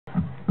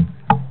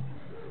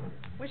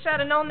Wish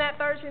I'd have known that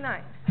Thursday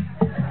night.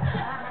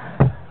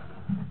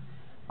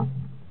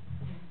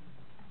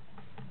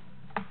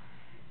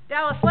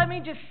 Dallas, let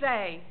me just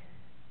say,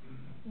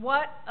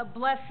 what a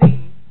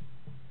blessing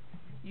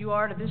you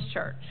are to this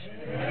church.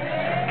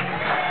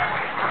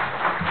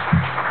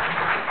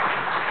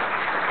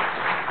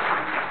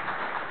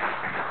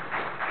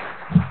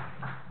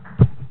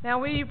 Now,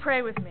 will you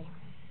pray with me?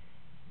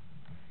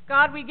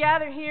 God, we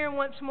gather here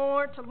once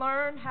more to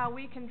learn how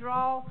we can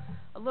draw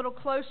a little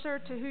closer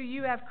to who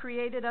you have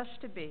created us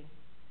to be.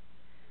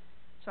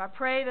 So I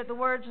pray that the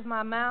words of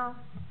my mouth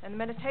and the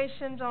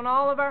meditations on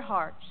all of our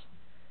hearts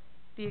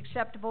be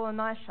acceptable in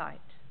thy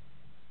sight.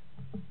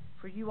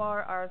 For you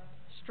are our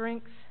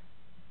strength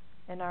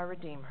and our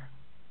Redeemer.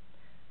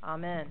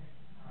 Amen.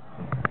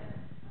 Amen.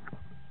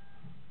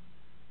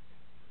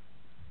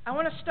 I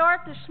want to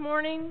start this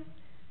morning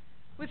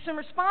with some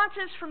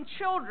responses from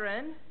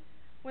children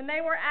when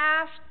they were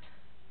asked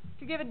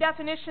to give a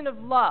definition of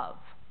love.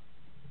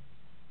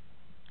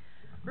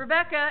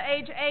 Rebecca,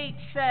 age 8,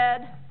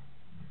 said,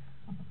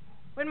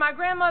 "When my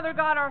grandmother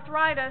got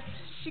arthritis,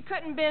 she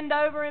couldn't bend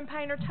over and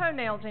paint her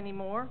toenails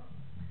anymore,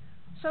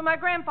 so my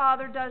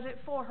grandfather does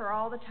it for her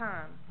all the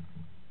time,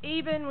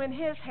 even when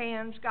his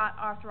hands got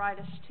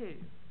arthritis too.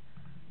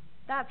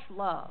 That's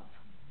love."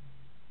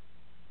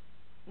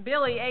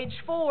 Billy, age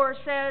 4,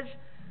 says,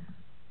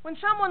 "When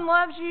someone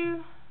loves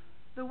you,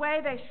 the way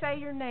they say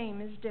your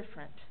name is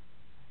different.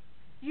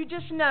 You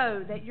just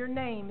know that your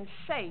name is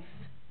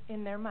safe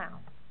in their mouth."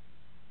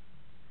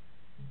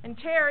 And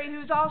Terry,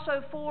 who's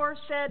also 4,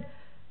 said,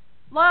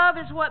 "Love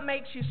is what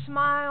makes you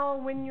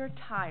smile when you're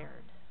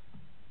tired."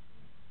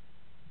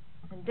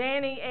 And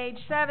Danny,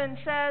 age 7,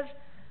 says,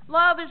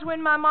 "Love is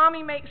when my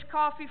mommy makes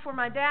coffee for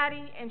my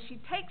daddy and she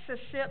takes a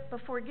sip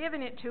before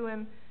giving it to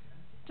him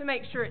to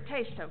make sure it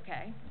tastes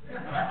okay."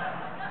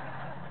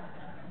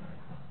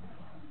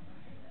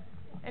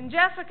 And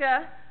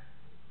Jessica,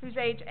 who's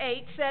age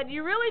 8, said,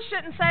 "You really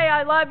shouldn't say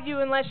I love you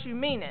unless you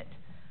mean it.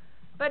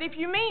 But if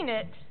you mean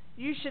it,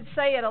 you should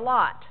say it a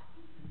lot,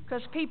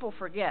 because people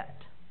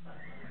forget."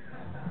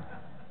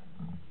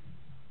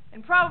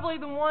 And probably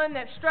the one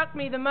that struck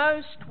me the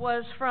most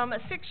was from a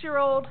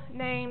 6-year-old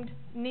named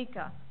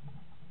Nika.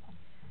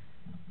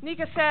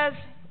 Nika says,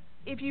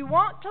 "If you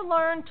want to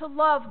learn to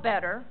love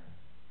better,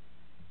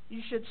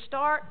 you should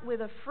start with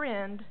a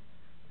friend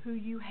who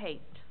you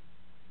hate."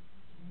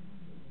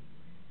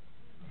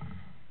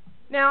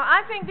 Now,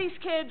 I think these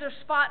kids are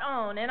spot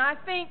on, and I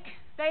think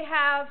they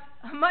have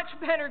a much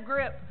better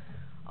grip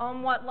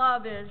on what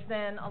love is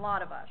than a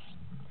lot of us.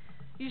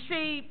 You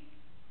see,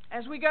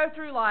 as we go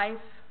through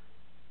life,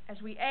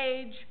 as we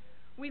age,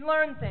 we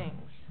learn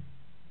things,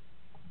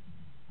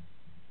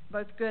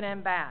 both good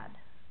and bad.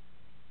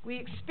 We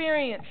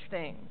experience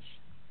things,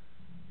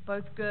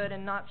 both good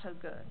and not so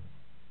good.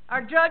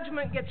 Our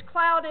judgment gets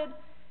clouded,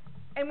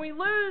 and we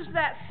lose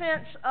that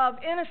sense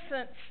of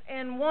innocence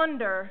and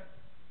wonder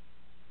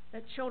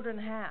that children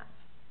have.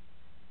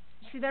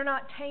 See, they're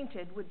not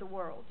tainted with the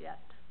world yet.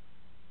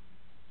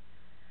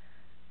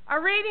 Our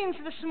readings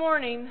this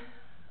morning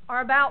are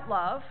about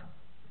love,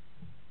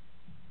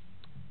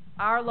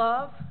 our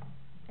love,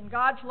 and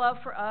God's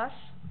love for us,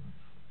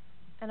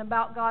 and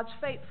about God's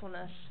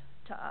faithfulness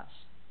to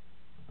us.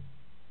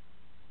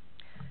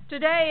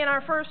 Today, in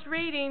our first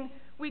reading,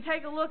 we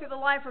take a look at the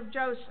life of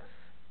Joseph.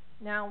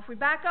 Now, if we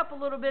back up a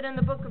little bit in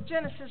the book of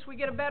Genesis, we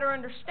get a better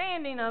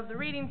understanding of the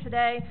reading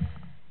today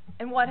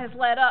and what has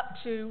led up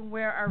to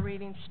where our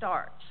reading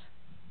starts.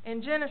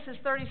 In Genesis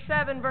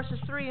 37, verses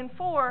 3 and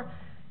 4,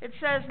 it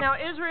says, "Now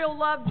Israel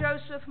loved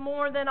Joseph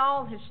more than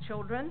all his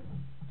children,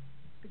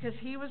 because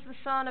he was the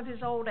son of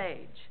his old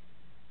age.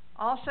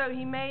 Also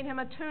he made him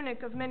a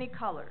tunic of many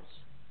colors.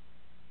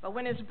 But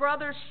when his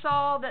brothers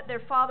saw that their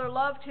father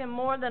loved him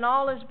more than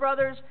all his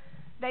brothers,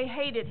 they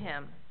hated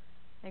him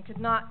and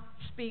could not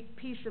speak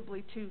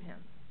peaceably to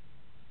him."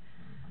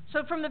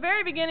 So from the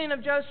very beginning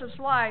of Joseph's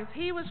life,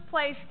 he was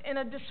placed in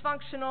a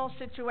dysfunctional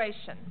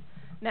situation.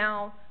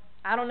 Now,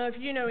 I don't know if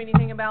you know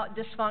anything about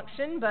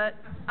dysfunction, but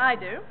I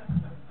do.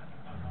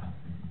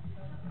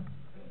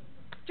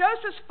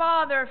 Joseph's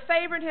father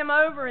favored him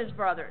over his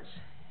brothers,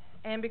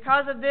 and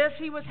because of this,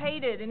 he was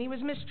hated and he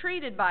was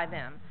mistreated by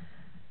them.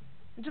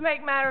 And to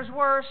make matters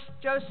worse,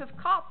 Joseph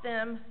caught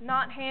them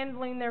not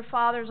handling their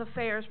father's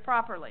affairs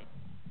properly.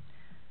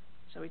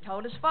 So he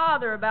told his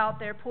father about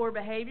their poor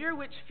behavior,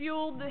 which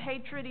fueled the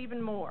hatred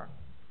even more.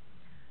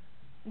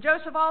 And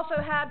Joseph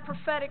also had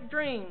prophetic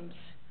dreams,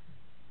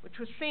 which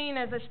was seen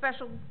as a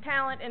special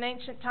talent in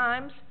ancient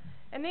times,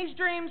 and these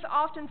dreams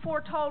often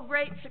foretold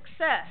great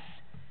success.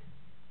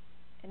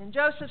 And in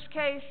Joseph's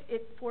case,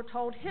 it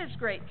foretold his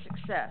great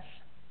success.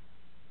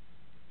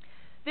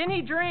 Then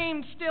he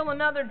dreamed still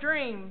another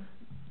dream,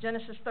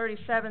 Genesis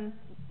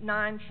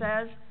 37:9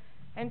 says,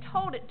 and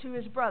told it to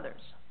his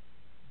brothers,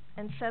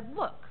 and said,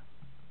 "Look,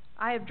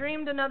 I have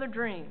dreamed another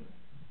dream,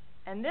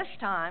 and this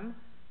time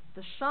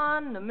the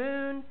sun, the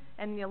moon,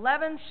 and the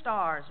 11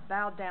 stars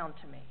bowed down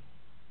to me."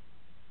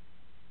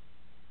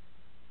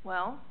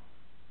 Well,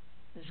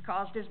 this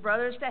caused his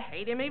brothers to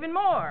hate him even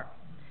more.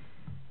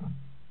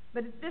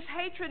 But this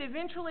hatred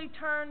eventually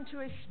turned to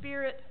a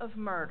spirit of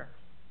murder.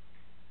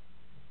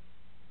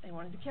 They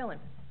wanted to kill him.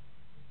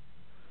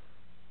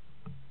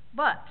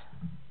 But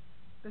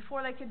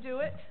before they could do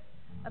it,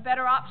 a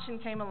better option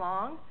came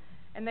along,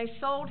 and they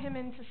sold him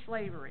into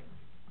slavery.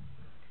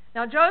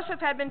 Now Joseph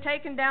had been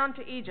taken down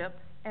to Egypt,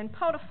 and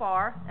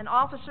Potiphar, an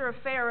officer of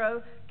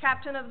Pharaoh,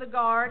 captain of the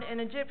guard, an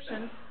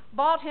Egyptian,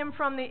 bought him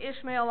from the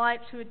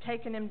Ishmaelites who had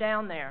taken him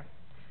down there.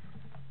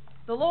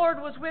 The Lord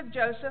was with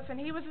Joseph, and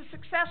he was a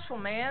successful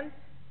man,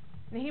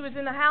 and he was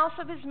in the house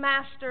of his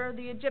master,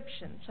 the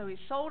Egyptian. So he's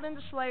sold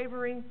into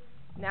slavery.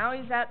 Now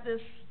he's at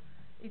this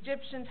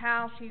Egyptian's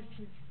house. He's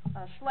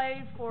a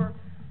slave for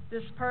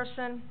this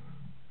person.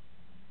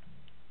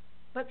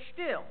 But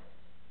still,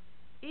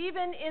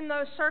 even in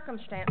those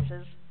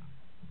circumstances,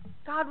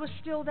 God was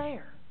still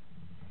there,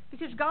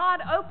 because God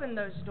opened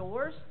those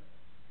doors.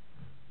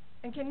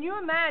 And can you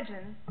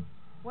imagine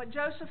what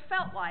Joseph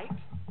felt like,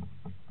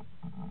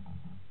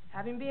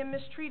 having been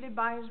mistreated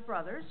by his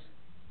brothers,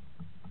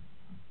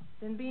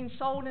 then being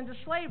sold into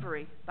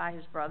slavery by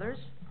his brothers,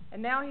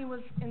 and now he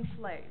was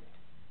enslaved?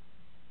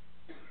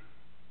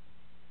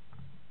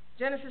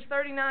 Genesis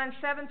 39,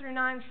 7 through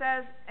 9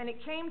 says, "And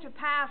it came to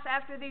pass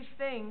after these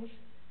things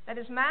that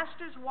his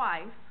master's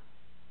wife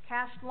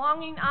cast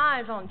longing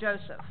eyes on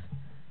Joseph,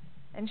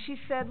 and she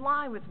said,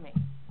 'Lie with me.'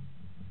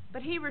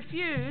 But he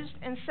refused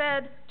and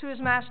said to his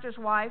master's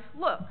wife,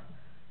 'Look,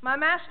 my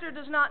master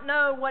does not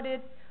know what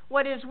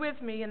is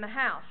with me in the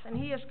house, and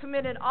he has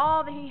committed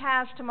all that he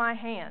has to my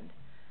hand.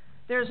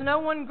 There is no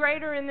one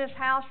greater in this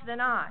house than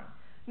I,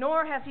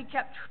 nor hath he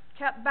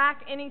kept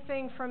back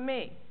anything from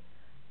me,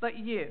 but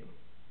you,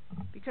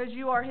 because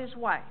you are his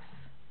wife.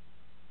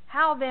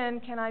 How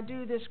then can I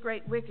do this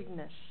great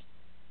wickedness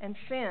and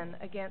sin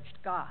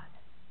against God?'"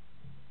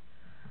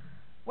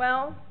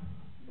 Well,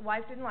 the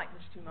wife didn't like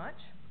this too much.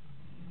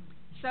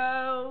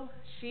 So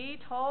she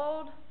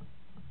told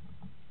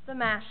the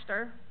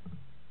master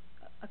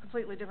a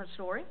completely different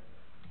story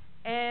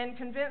and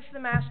convinced the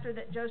master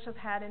that Joseph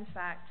had, in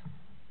fact,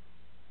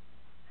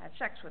 had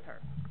sex with her.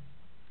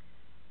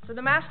 So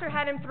the master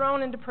had him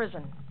thrown into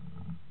prison.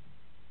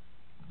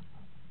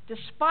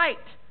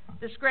 Despite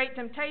this great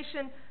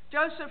temptation,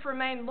 Joseph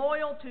remained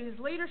loyal to his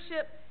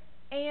leadership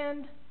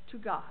and to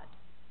God.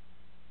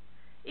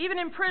 Even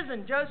in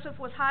prison, Joseph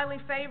was highly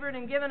favored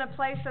and given a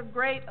place of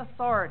great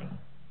authority.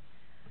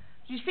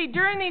 You see,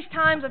 during these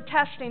times of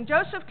testing,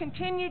 Joseph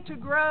continued to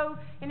grow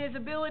in his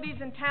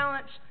abilities and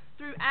talents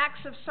through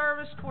acts of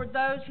service toward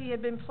those he had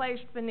been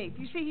placed beneath.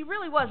 You see, he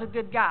really was a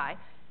good guy.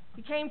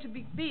 He came to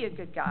be a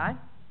good guy.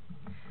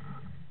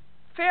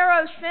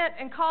 Pharaoh sent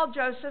and called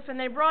Joseph, and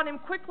they brought him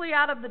quickly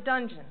out of the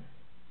dungeon.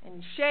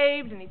 And he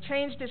shaved, and he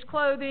changed his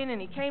clothing,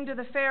 and he came to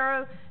the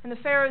Pharaoh. And the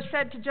Pharaoh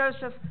said to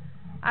Joseph,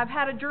 "I've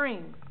had a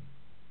dream,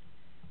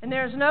 and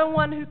there is no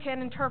one who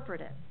can interpret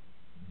it.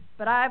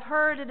 But I have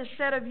heard it is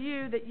said of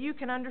you that you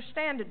can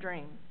understand a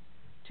dream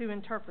to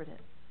interpret it."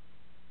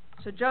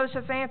 So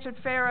Joseph answered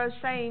Pharaoh,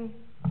 saying,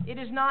 "It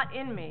is not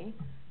in me.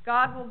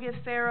 God will give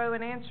Pharaoh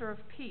an answer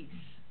of peace.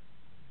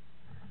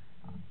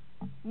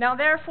 Now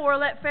therefore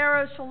let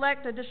Pharaoh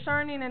select a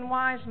discerning and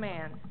wise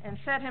man, and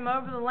set him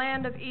over the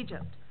land of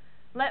Egypt.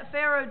 Let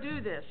Pharaoh do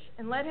this,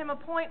 and let him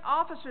appoint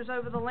officers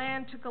over the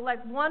land to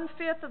collect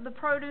 1/5 of the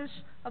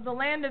produce of the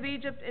land of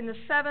Egypt in the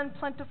 7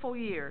 plentiful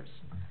years.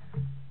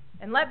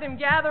 And let them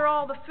gather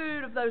all the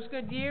food of those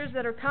good years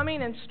that are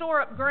coming, and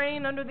store up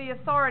grain under the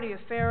authority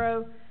of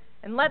Pharaoh,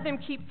 and let them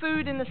keep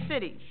food in the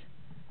cities.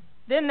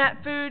 Then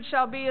that food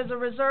shall be as a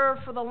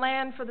reserve for the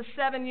land for the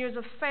 7 years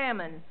of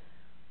famine,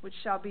 which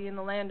shall be in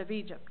the land of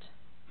Egypt,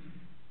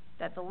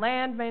 that the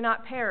land may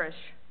not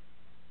perish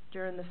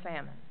during the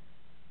famine."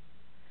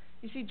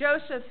 You see,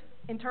 Joseph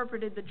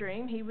interpreted the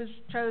dream. He was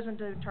chosen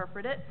to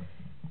interpret it,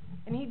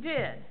 and he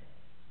did.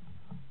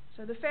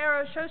 So the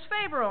Pharaoh shows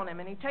favor on him,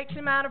 and he takes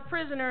him out of the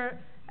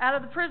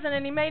prison,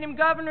 and he made him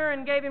governor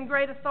and gave him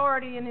great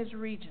authority in his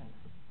region.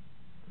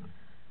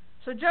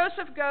 So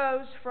Joseph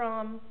goes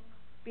from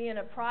being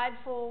a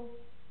prideful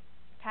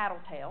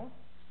tattletale,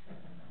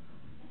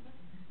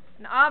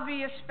 an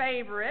obvious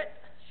favorite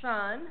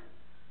son,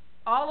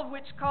 all of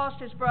which caused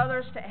his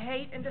brothers to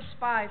hate and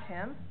despise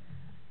him,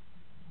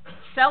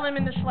 sell him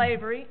into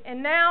slavery,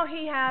 and now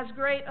he has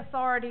great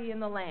authority in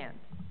the land.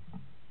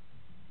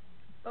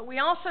 But we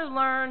also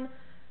learn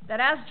that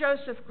as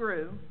Joseph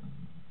grew,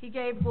 he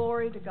gave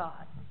glory to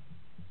God,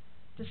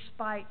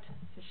 despite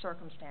his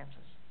circumstances.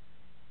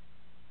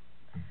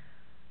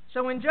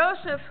 So when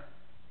Joseph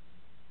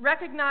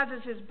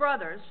recognizes his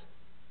brothers,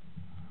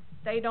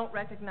 they don't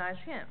recognize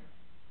him.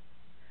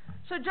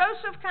 So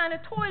Joseph kind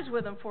of toys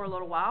with them for a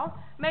little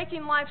while,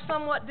 making life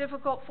somewhat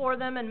difficult for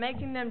them and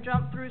making them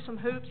jump through some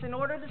hoops in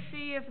order to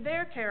see if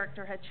their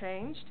character had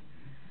changed.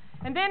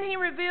 And then he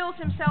reveals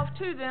himself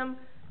to them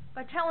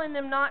by telling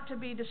them not to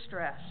be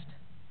distressed,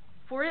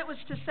 for it was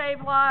to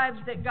save lives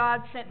that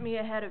God sent me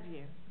ahead of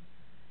you.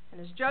 And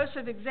as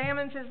Joseph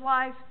examines his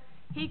life,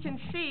 he can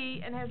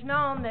see and has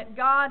known that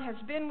God has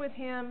been with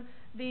him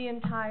the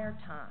entire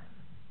time.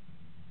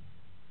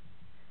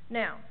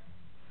 Now,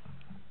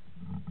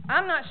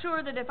 I'm not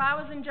sure that if I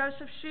was in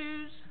Joseph's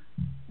shoes,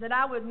 that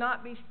I would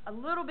not be a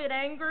little bit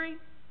angry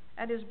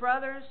at his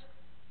brothers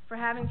for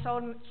having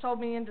sold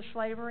me into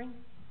slavery.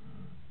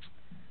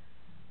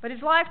 But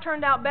his life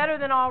turned out better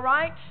than all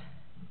right.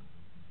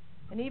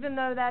 And even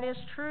though that is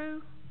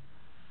true,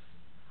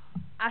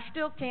 I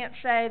still can't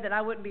say that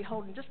I wouldn't be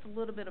holding just a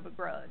little bit of a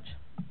grudge.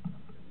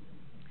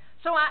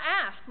 So I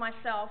asked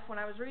myself when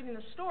I was reading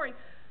the story,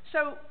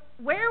 so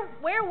where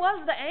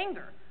was the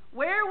anger?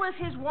 Where was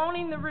his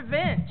wanting the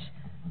revenge?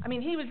 I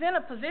mean, he was in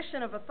a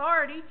position of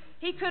authority.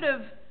 He could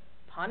have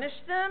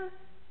punished them.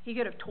 He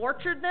could have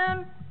tortured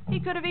them. He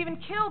could have even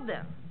killed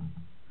them.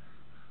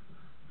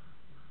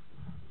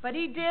 But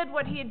he did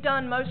what he had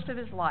done most of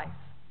his life.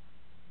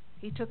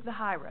 He took the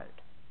high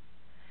road.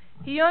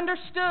 He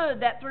understood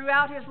that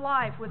throughout his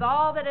life, with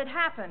all that had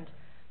happened,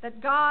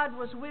 that God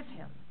was with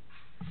him.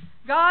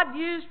 God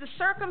used the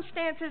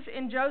circumstances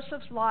in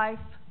Joseph's life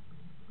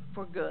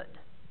for good.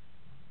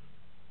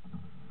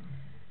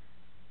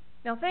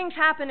 Now, things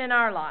happen in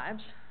our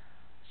lives,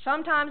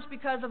 sometimes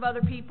because of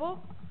other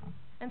people,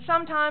 and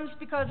sometimes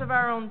because of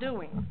our own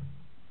doing.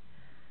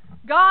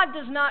 God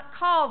does not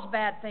cause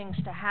bad things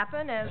to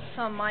happen, as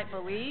some might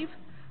believe,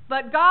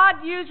 but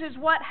God uses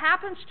what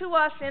happens to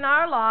us in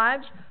our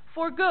lives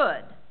for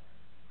good,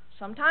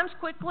 sometimes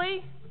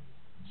quickly,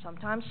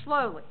 sometimes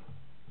slowly.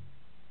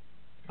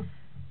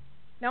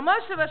 Now,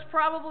 most of us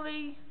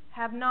probably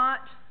have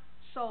not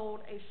sold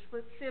a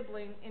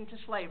sibling into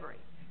slavery,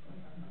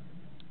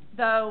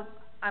 though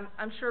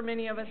I'm sure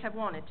many of us have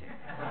wanted to.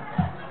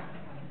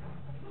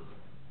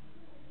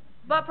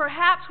 But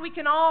perhaps we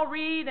can all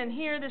read and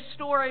hear this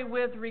story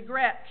with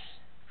regrets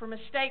for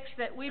mistakes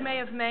that we may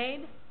have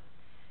made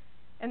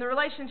and the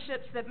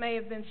relationships that may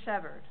have been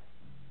severed.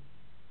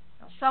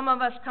 Now, some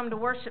of us come to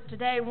worship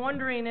today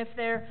wondering if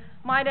there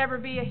might ever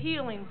be a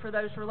healing for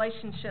those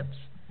relationships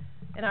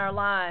in our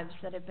lives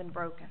that have been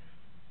broken.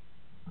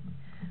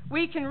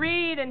 We can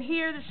read and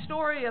hear the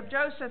story of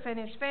Joseph and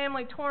his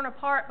family torn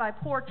apart by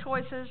poor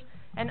choices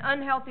and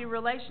unhealthy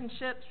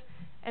relationships,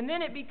 and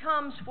then it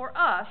becomes for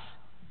us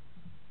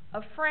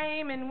a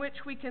frame in which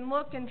we can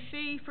look and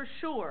see for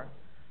sure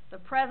the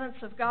presence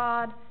of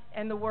God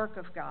and the work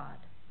of God.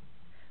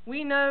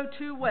 We know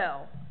too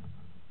well,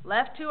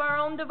 left to our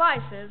own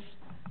devices,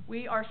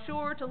 we are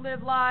sure to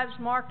live lives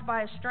marked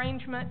by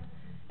estrangement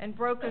and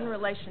broken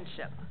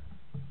relationship.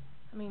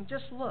 I mean,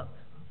 just look.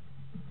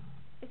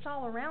 It's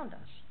all around us.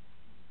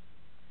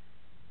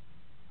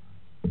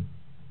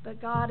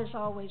 But God is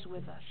always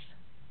with us,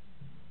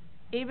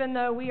 even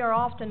though we are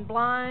often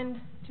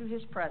blind to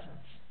His presence.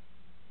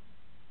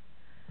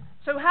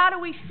 So how do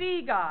we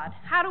see God?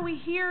 How do we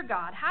hear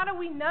God? How do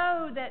we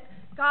know that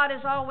God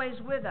is always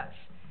with us?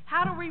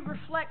 How do we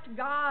reflect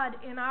God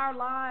in our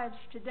lives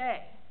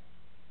today?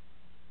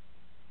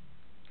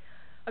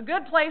 A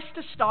good place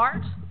to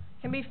start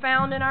can be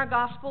found in our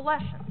gospel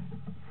lesson,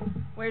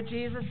 where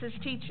Jesus is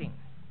teaching.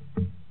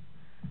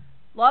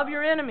 Love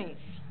your enemies.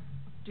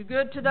 Do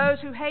good to those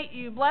who hate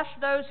you. Bless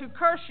those who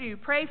curse you.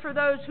 Pray for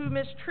those who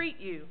mistreat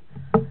you.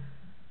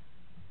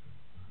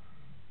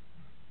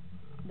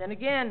 Then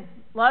again,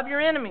 love your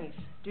enemies.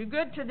 Do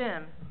good to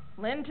them.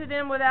 Lend to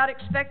them without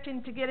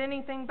expecting to get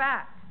anything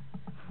back.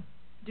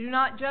 Do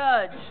not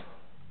judge,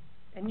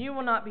 and you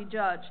will not be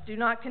judged. Do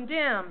not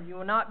condemn, you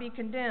will not be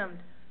condemned.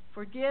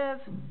 Forgive,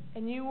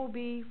 and you will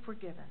be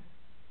forgiven.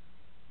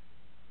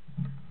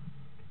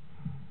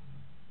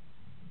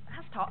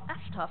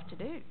 That's tough to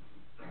do.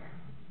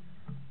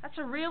 That's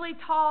a really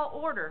tall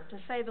order, to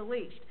say the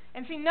least.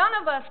 And see, none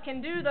of us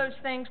can do those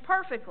things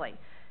perfectly.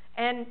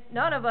 And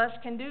none of us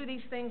can do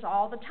these things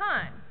all the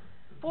time.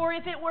 For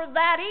if it were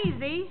that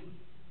easy,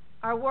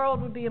 our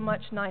world would be a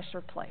much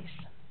nicer place.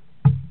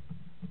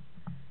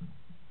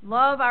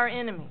 Love our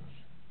enemies.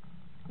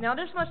 Now,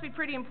 this must be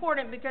pretty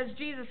important because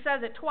Jesus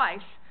says it twice.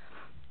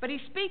 But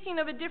He's speaking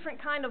of a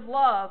different kind of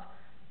love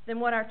than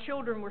what our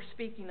children were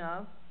speaking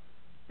of.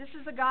 This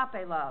is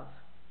agape love.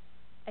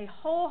 A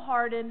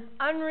wholehearted,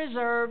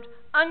 unreserved,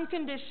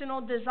 unconditional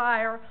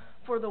desire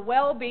for the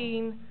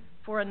well-being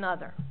for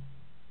another.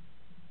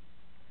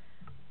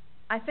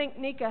 I think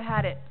Nika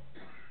had it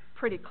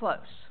pretty close.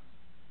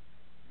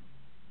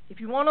 If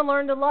you want to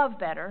learn to love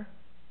better,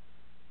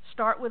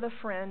 start with a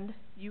friend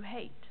you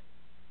hate.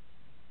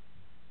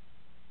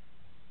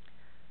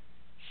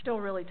 Still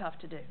really tough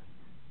to do.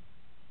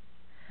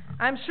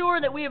 I'm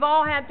sure that we have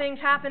all had things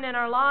happen in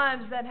our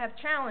lives that have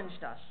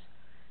challenged us.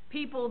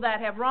 People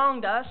that have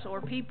wronged us,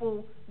 or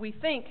people we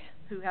think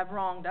who have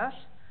wronged us.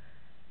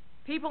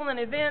 People and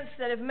events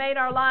that have made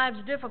our lives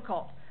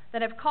difficult,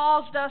 that have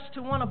caused us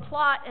to want to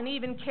plot and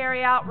even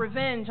carry out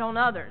revenge on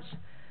others,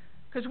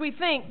 because we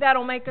think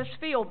that'll make us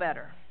feel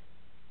better,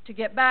 to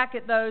get back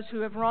at those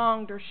who have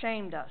wronged or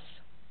shamed us.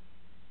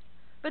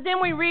 But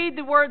then we read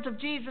the words of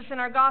Jesus in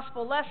our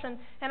gospel lesson,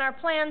 and our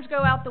plans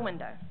go out the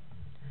window.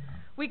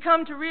 We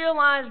come to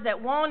realize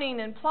that wanting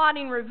and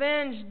plotting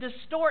revenge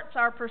distorts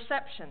our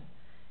perception.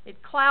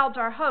 It clouds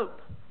our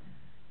hope,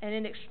 and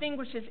it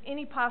extinguishes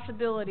any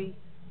possibility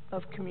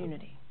of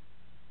community.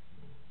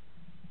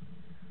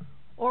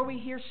 or we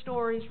hear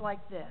stories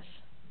like this.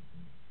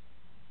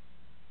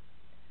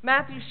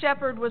 Matthew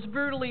Shepard was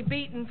brutally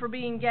beaten for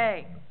being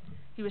gay.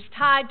 He was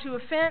tied to a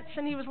fence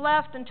and he was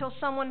left until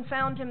someone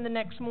found him the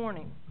next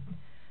morning.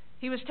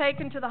 He was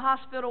taken to the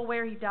hospital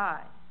where he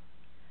died.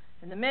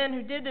 And the men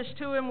who did this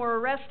to him were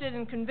arrested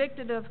and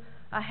convicted of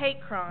a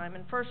hate crime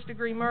and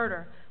first-degree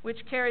murder, which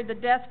carried the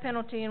death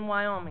penalty in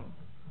Wyoming.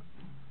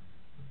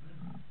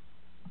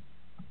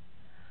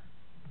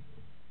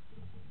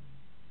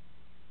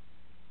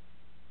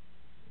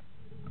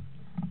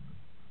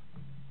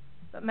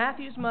 But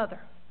Matthew's mother,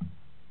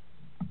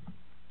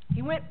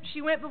 she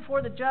went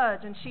before the judge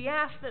and she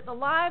asked that the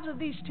lives of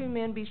these two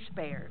men be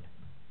spared.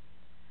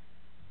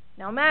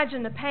 Now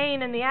imagine the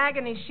pain and the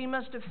agony she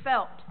must have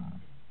felt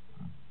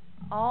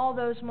all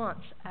those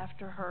months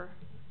after her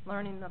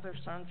learning of her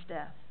son's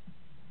death.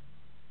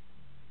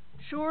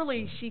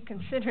 Surely she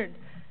considered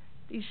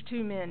these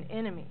two men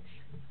enemies.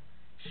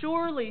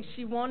 Surely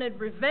she wanted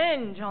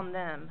revenge on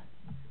them.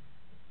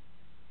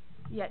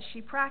 Yet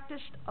she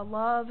practiced a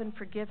love and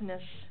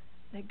forgiveness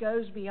that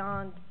goes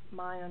beyond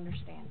my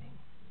understanding.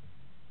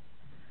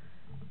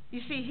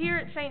 You see, here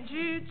at St.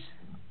 Jude's,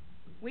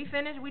 we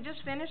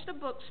just finished a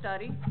book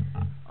study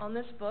on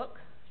this book,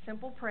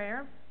 Simple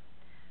Prayer.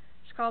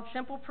 It's called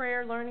Simple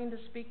Prayer, Learning to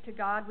Speak to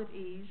God with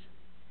Ease.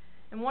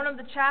 And one of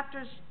the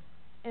chapters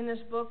in this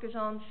book is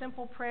on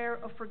simple prayer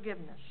of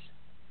forgiveness.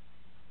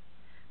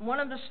 And one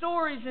of the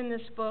stories in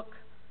this book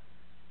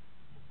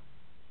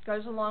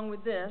goes along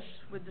with this,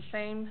 with the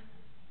same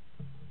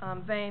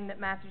vein that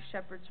Matthew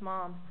Shepard's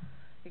mom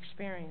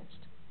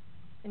experienced.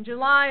 In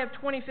July of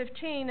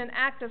 2015, an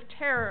act of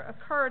terror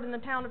occurred in the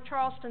town of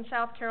Charleston,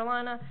 South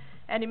Carolina,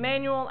 at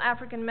Emmanuel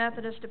African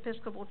Methodist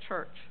Episcopal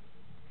Church.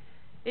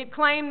 It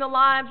claimed the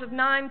lives of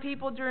 9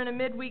 people during a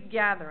midweek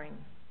gathering.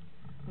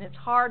 And it's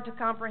hard to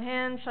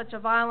comprehend such a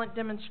violent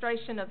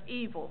demonstration of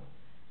evil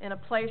in a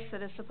place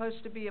that is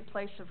supposed to be a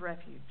place of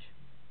refuge.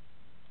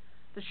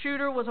 The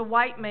shooter was a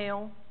white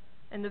male,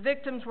 and the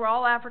victims were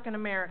all African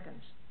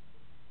Americans.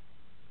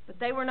 But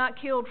they were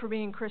not killed for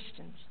being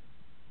Christians.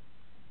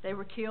 They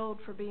were killed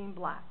for being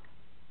black.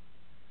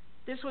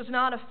 This was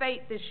not a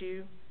faith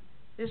issue.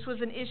 This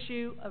was an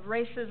issue of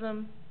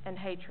racism and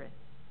hatred.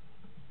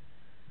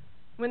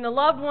 When the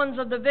loved ones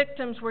of the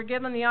victims were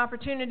given the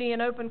opportunity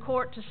in open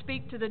court to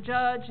speak to the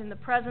judge in the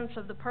presence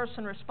of the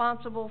person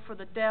responsible for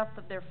the death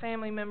of their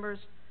family members,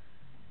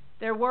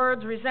 their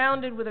words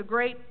resounded with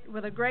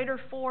a greater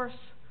force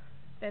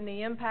than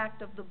the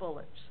impact of the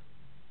bullets.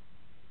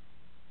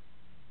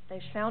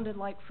 They sounded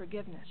like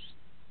forgiveness.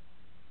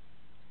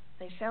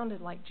 They sounded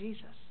like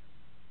Jesus.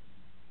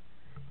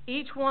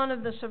 Each one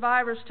of the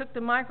survivors took the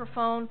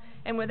microphone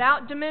and,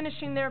 without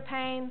diminishing their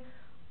pain,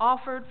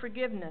 offered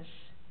forgiveness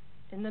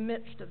in the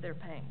midst of their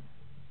pain.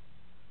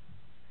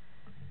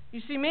 You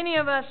see, many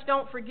of us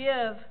don't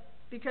forgive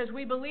because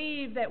we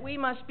believe that we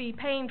must be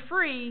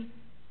pain-free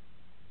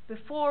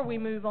before we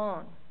move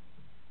on.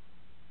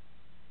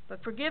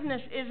 But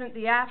forgiveness isn't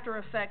the after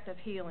effect of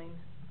healing.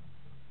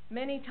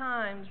 Many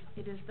times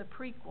it is the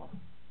prequel.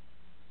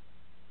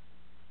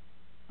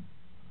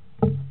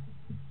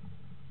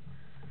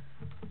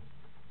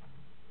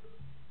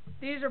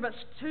 These are but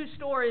 2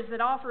 stories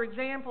that offer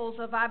examples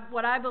of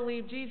what I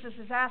believe Jesus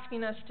is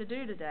asking us to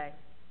do today.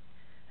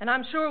 And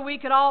I'm sure we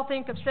could all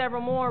think of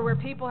several more where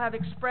people have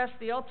expressed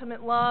the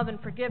ultimate love and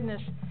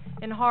forgiveness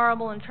in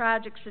horrible and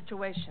tragic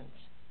situations.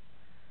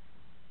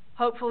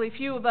 Hopefully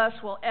few of us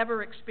will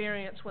ever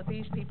experience what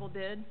these people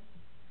did,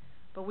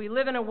 but we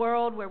live in a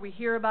world where we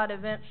hear about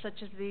events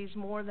such as these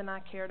more than I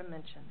care to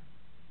mention.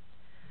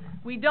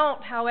 We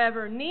don't,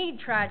 however, need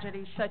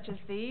tragedies such as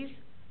these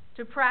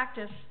to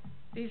practice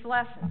these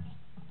lessons.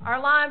 Our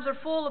lives are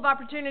full of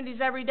opportunities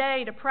every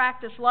day to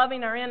practice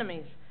loving our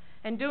enemies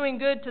and doing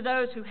good to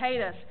those who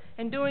hate us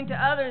and doing to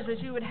others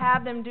as you would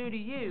have them do to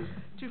you,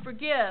 to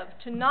forgive,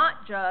 to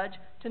not judge,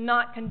 to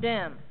not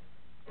condemn.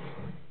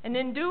 And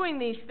in doing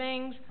these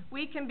things,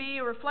 we can be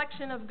a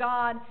reflection of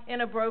God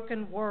in a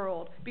broken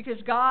world because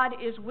God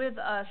is with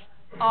us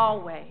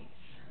always.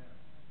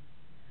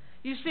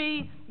 You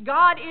see,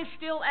 God is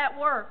still at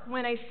work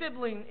when a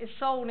sibling is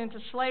sold into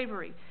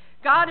slavery.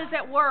 God is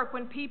at work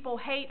when people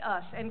hate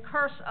us and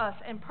curse us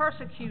and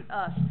persecute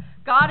us.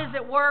 God is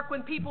at work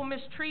when people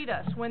mistreat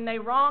us, when they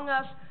wrong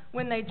us,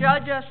 when they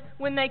judge us,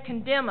 when they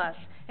condemn us.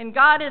 And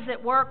God is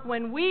at work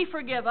when we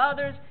forgive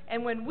others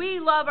and when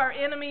we love our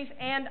enemies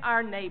and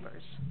our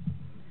neighbors.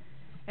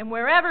 And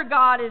wherever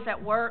God is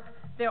at work,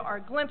 there are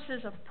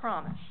glimpses of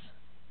promise.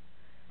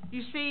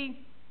 You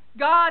see,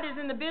 God is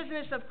in the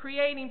business of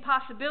creating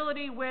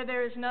possibility where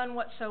there is none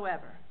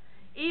whatsoever.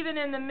 Even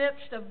in the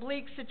midst of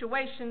bleak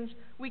situations,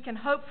 we can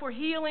hope for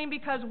healing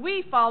because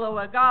we follow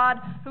a God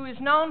who is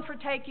known for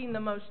taking the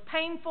most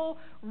painful,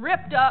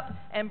 ripped up,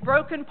 and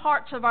broken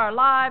parts of our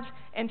lives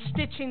and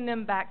stitching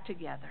them back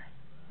together.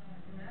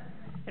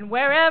 And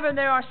wherever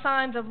there are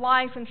signs of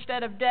life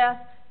instead of death,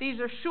 these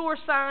are sure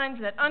signs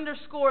that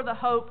underscore the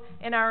hope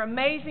in our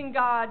amazing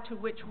God to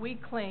which we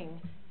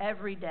cling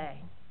every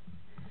day.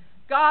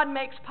 God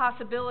makes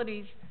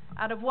possibilities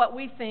out of what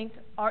we think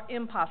are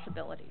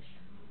impossibilities.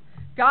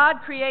 God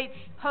creates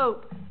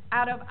hope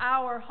out of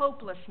our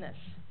hopelessness.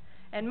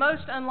 And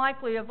most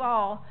unlikely of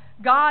all,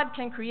 God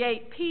can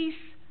create peace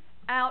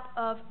out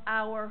of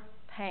our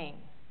pain.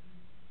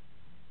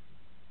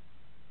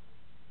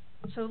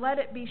 So let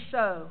it be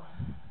so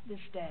this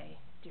day,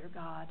 dear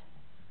God.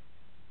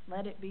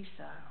 Let it be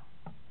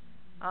so.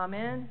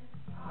 Amen.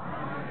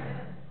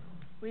 Amen.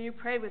 Will you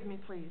pray with me,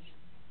 please?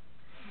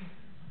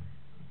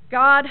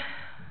 God,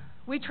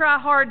 we try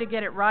hard to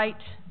get it right,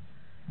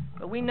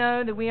 but we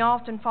know that we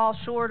often fall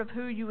short of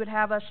who you would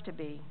have us to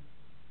be.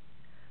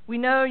 We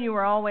know you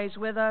are always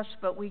with us,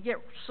 but we get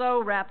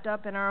so wrapped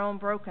up in our own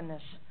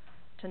brokenness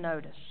to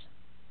notice.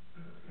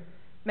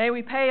 May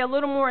we pay a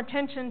little more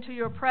attention to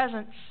your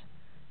presence,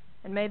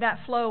 and may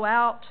that flow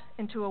out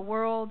into a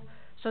world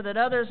so that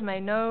others may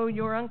know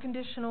your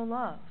unconditional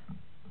love.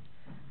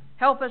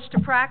 Help us to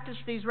practice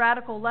these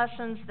radical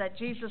lessons that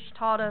Jesus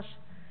taught us,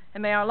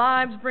 and may our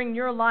lives bring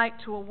your light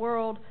to a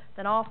world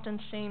that often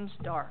seems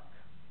dark.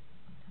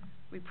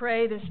 We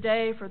pray this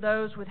day for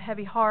those with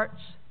heavy hearts,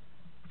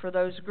 for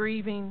those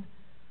grieving,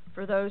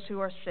 for those who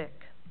are sick,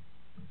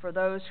 for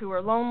those who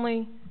are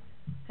lonely,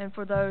 and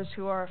for those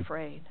who are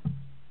afraid.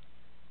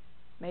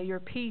 May your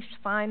peace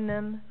find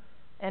them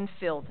and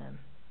fill them.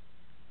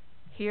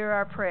 Hear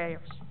our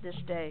prayers this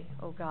day,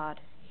 O God.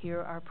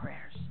 Hear our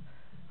prayers.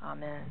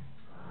 Amen.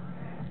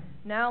 Amen.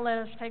 Now let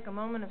us take a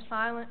moment of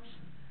silence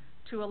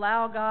to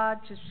allow God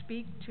to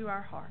speak to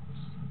our hearts.